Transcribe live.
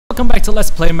welcome back to Let's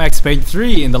Play Max Payne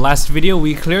 3. In the last video,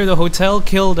 we cleared the hotel,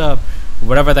 killed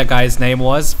whatever that guy's name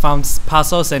was, found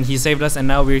Passos, and he saved us, and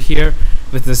now we're here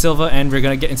with the Silva, and we're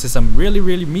gonna get into some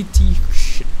really meaty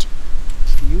shit.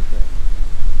 You,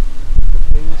 the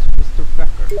famous Mr.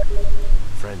 Becker.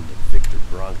 Friend of Victor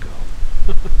Bronco.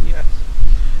 Yes,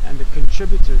 and a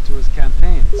contributor to his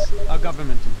campaigns. A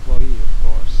government employee, of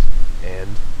course. And?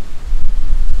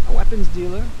 A weapons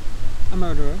dealer, a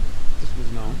murderer, this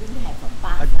was known.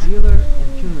 A dealer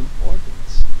in human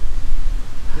organs.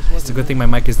 It's a good thing my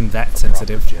mic isn't that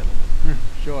sensitive. Gentleman.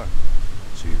 Sure.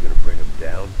 So you're gonna bring him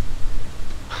down?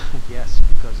 Yes,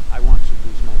 because I want to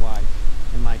lose my wife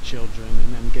and my children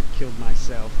and then get killed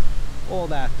myself. All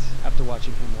that after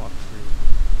watching him walk free.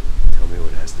 Tell me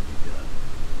what has to be done.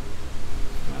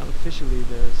 Well, officially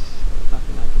there's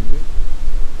nothing I can do.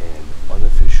 And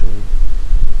unofficially?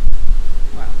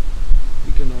 Well,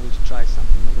 we can always try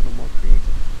something a little more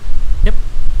creative. Yep,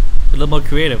 a little more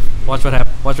creative. Watch what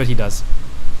happens. Watch what he does.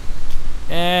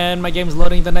 And my game's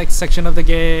loading the next section of the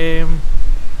game.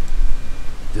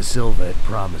 De Silva had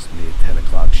promised me a 10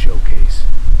 o'clock showcase.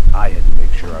 I had to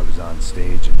make sure I was on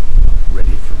stage and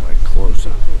ready for my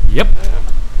close-up. Yep.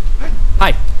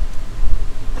 Hi.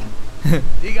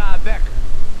 Diga Becker.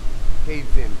 Payne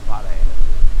para él.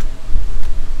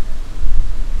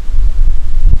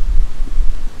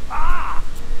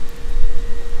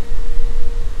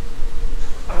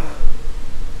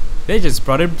 They just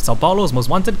brought in Sao Paulo's most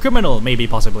wanted criminal, maybe,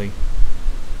 possibly.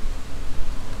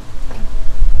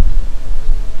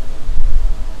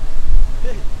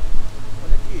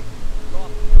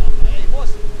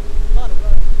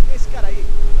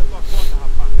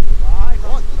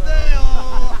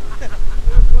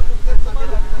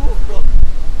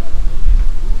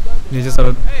 You just sort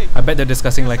of, I bet they're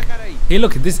discussing like, hey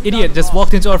look, this idiot just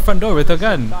walked into our front door with a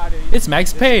gun. It's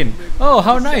Max Payne. Oh,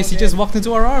 how nice, he just walked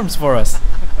into our arms for us.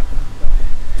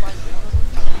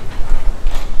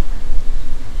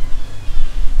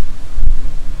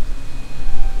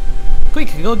 Quick,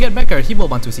 go get Becker, he will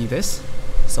want to see this.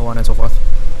 So on and so forth.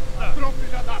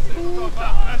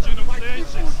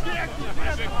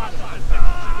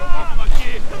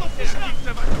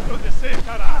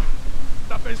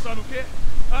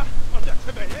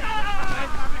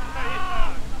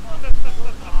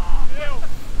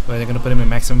 Wait, they're gonna put him in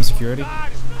maximum security?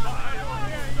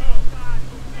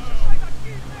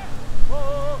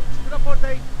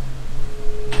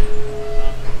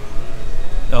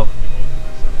 Oh.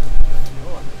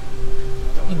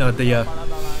 You know, the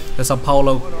Sao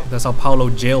Paulo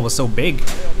jail was so big.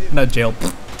 Not jail,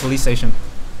 police station.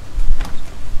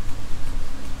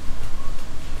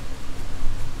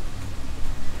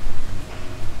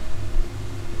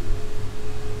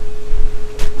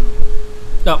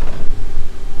 No.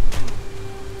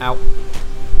 Ow.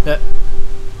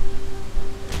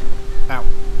 Ow.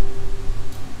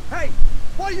 Hey,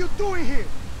 what are you doing here?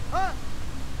 Huh?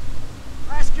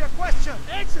 Ask you a question.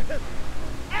 Answer him.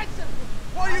 Answer him.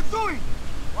 What are you doing?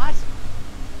 What?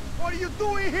 What are you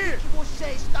doing here? O que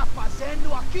você está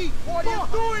fazendo aqui? What are you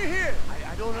doing here?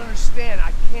 I don't understand.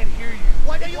 I can't hear you.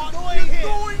 What are you doing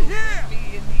here?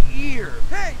 Me in the ear.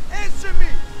 Hey, answer me.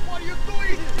 What are you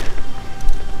doing here?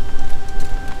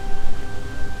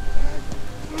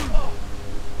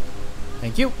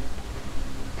 Thank you.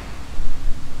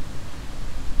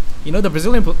 You know, the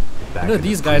Brazilian you know,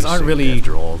 these guys aren't really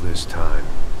after all this time.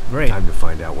 Great. Time to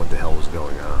find out what the hell was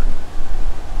going on.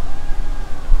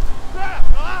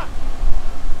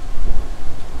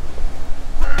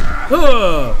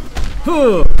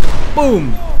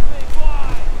 Boom.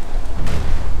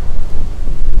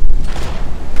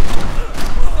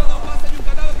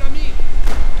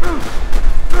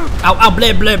 Ow, ow,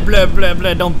 bleh, bleh, bleh, bleh,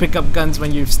 bleh. Don't pick up guns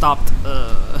when you've stopped.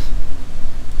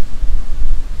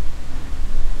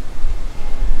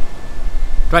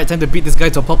 Right, time to beat this guy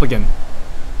to a pulp again.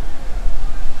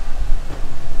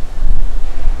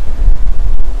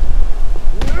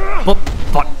 Pop,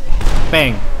 pop,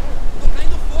 bang.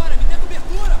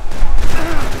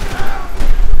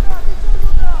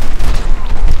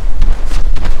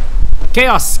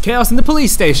 Chaos! Chaos in the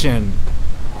police station!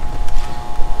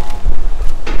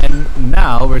 And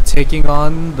now we're taking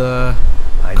on the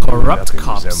corrupt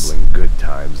cops. Resembling good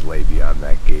times lay beyond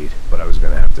that gate, but I was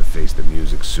gonna have to face the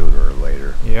music sooner or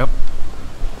later. Yep.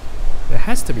 There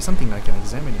has to be something I can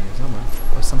examine here somewhere.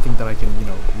 Or something that I can, you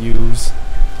know, use.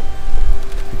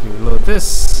 If you reload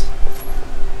this.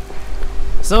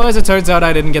 So as it turns out,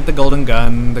 I didn't get the golden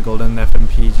gun, the golden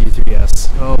FMPG3S.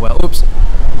 Oh well, oops.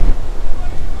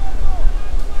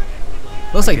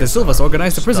 Looks like the Silvas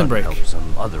organized a prison break. Help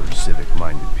some other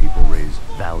civic-minded people raise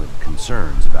valid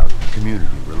concerns about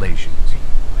community relations.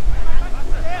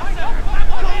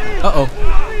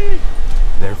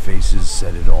 witnesses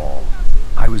said it all.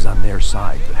 I was on their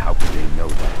side, but how could they know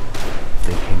that? If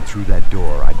they came through that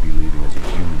door, I'd be leaving as a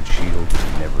human shield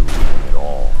and never leaving at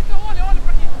all.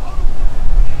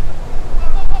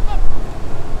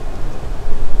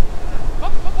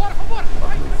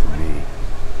 Luckily for me,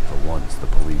 for once the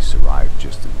police arrived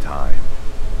just in time.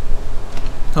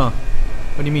 Huh.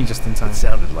 What do you mean just in time? It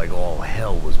sounded like all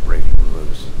hell was breaking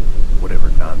loose. Whatever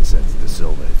nonsense De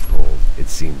Silva had pulled, it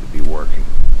seemed to be working.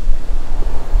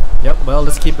 Yep, well,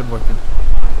 let's keep it working.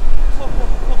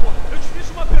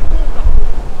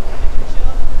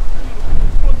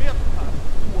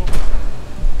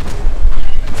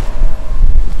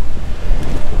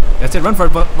 That's it, run for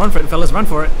it, fellas, run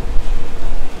for it.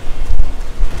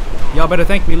 Y'all better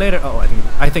thank me later. Oh,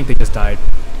 I think they just died.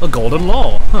 A golden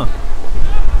law, huh?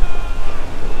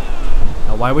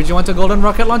 Now, why would you want a golden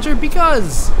rocket launcher?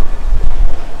 Because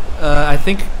I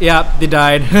think, yeah, they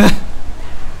died.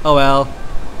 Oh well.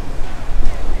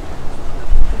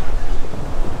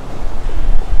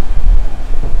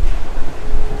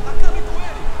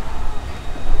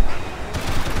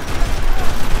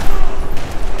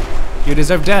 You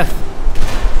deserve death.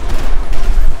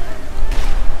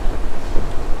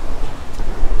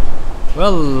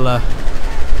 Well,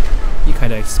 you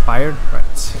kinda expired. Right,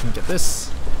 let me get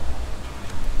this.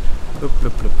 Bloop,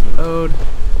 bloop, bloop, bloop, load.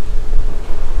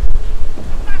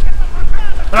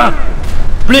 Ah!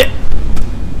 Bleh!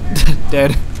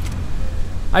 Dead.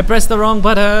 I pressed the wrong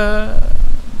button.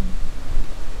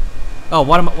 Oh,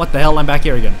 what the hell? I'm back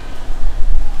here again.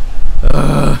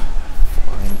 Fine.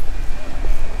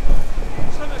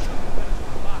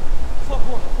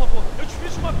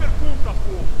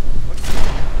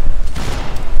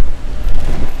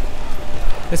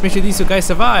 Let's make sure these two guys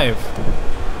survive.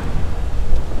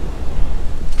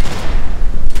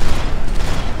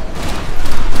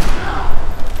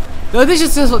 No, they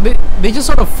just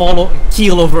sort of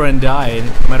keel over and die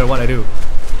no matter what I do.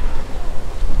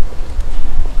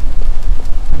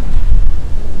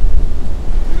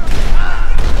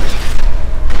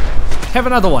 Have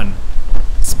another one.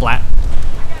 Splat.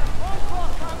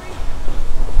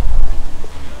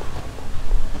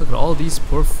 Look at all these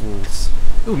poor fools.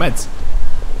 Ooh, meds.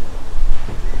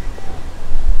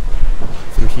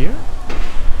 Through here?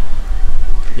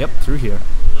 Yep, through here.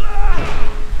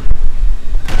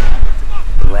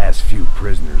 The last few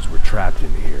prisoners were trapped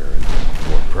in here, and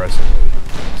more pressingly,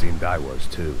 it seemed I was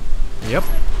too. Yep.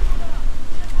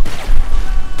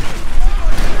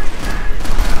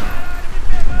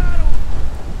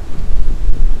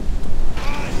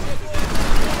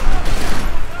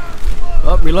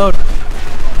 Oh, reload.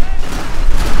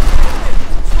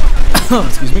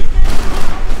 Excuse me.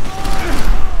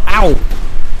 Ow!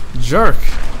 Jerk.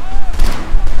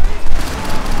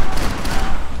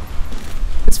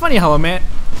 It's funny how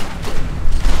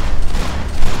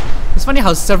It's funny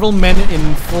how several men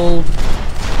in full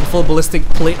ballistic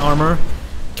plate armor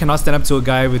cannot stand up to a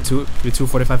guy with two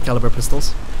 .45 caliber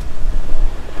pistols.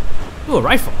 Ooh, a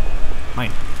rifle.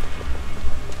 Mine.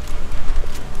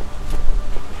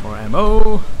 More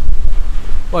ammo.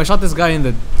 Oh, I shot this guy in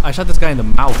the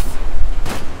mouth.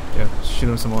 Yeah, shoot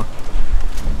him some more.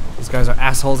 These guys are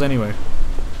assholes anyway.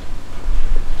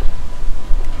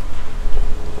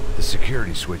 The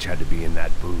security switch had to be in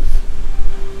that booth.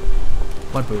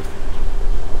 What booth?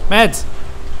 Meds!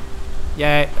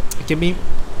 Yeah, give me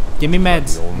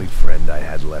meds. The only friend I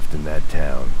had left in that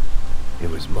town. It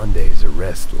was Monday's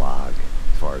arrest log,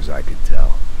 as far as I could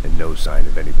tell. And no sign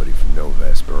of anybody from Nova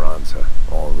Esperanza.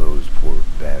 All those poor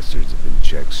bastards have been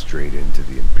checked straight into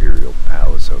the Imperial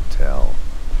Palace Hotel.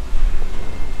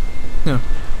 Huh.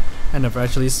 I never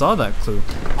actually saw that clue.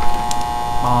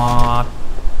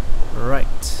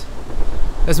 Right.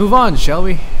 Let's move on, shall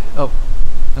we? Oh,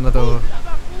 another...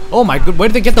 Oh my god, where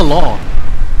did they get the law?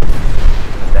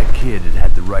 That kid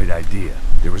had the right idea.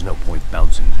 There was no point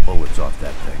bouncing bullets off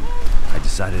that thing. I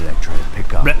decided I'd try to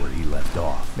pick up where he left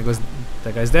off. There goes...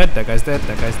 That guy's dead, that guy's dead,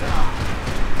 that guy's dead.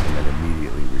 And then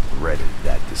immediately regretted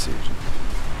that decision.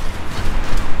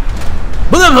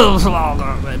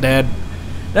 Dead.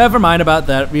 Never mind about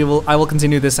that. I will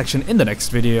continue this section in the next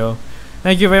video.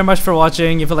 Thank you very much for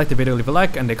watching. If you liked the video, leave a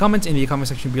like and a comment in the comment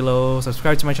section below.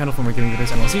 Subscribe to my channel for more gaming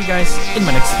videos, and I'll see you guys in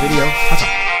my next video.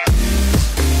 Ciao.